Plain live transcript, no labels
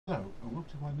Hello and welcome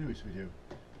to my newest video.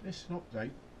 This is an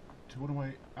update to one of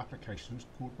my applications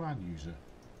called RandUser.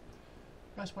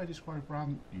 Best way to describe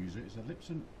RandUser is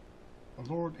a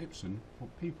Lorem Ipsum for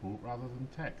people rather than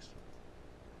text.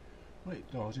 What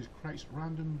it does is creates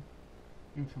random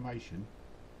information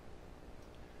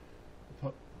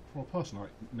for a person, like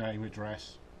name,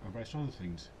 address and various other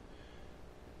things.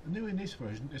 And new in this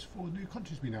version, there's 4 new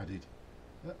countries been added.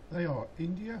 They are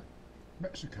India,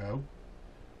 Mexico,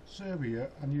 Serbia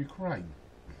and Ukraine.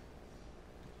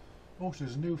 Also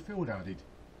there's a new field added,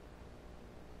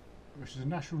 which is a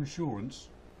national insurance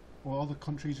or other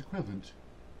countries equivalent.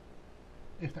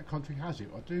 If that country has it,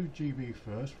 I do GB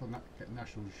first for that, get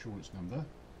national insurance number.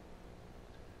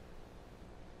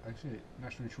 I see it,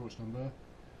 national insurance number.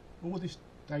 All this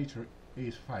data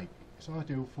is fake. It's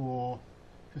ideal for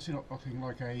consider something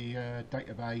like a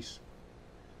database,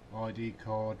 ID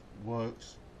card,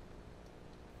 works,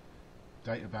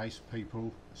 database,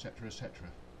 people, etc, etc.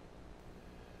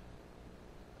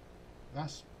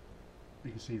 That's, you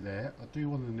can see there. I'll do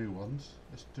one of the new ones.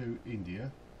 Let's do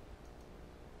India.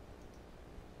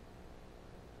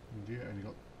 India only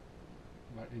got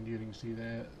like India, you can see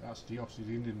there, that's the obviously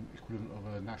the Indian equivalent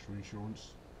of a national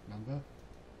insurance number.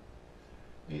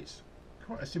 It's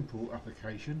quite a simple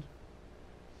application,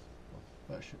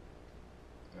 but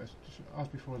as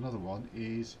before, another one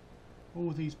is all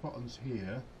these buttons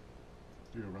here.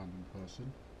 Do a random person,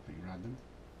 completely random,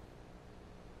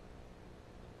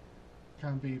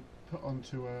 can be put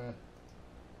onto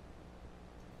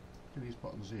these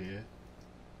buttons here,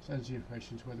 sends the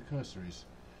information to where the cursor is.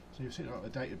 So you've set up a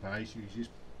database, you just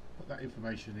put that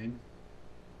information in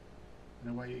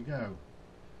and away you go.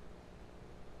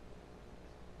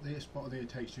 This button here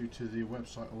takes you to the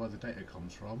website or where the data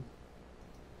comes from,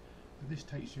 and this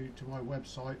takes you to my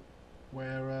website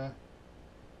where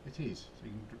it is, so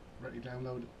you can directly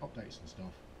download updates and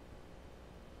stuff.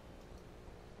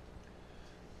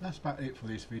 That's about it for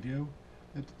this video.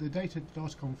 The data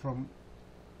does come from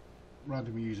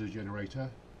random user generator,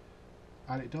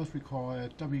 and it does require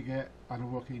wget and a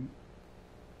working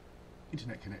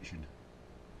internet connection.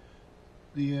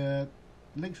 The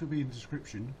links will be in the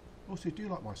description. Also, if you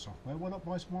do like my software, why not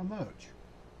buy some more merch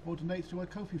or donate to my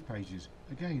Ko-fi pages?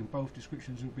 Again, both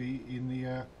descriptions will be in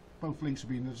the both links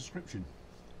will be in the description.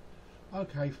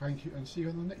 Okay, thank you, and see you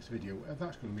in the next video, whatever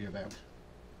that's going to be about.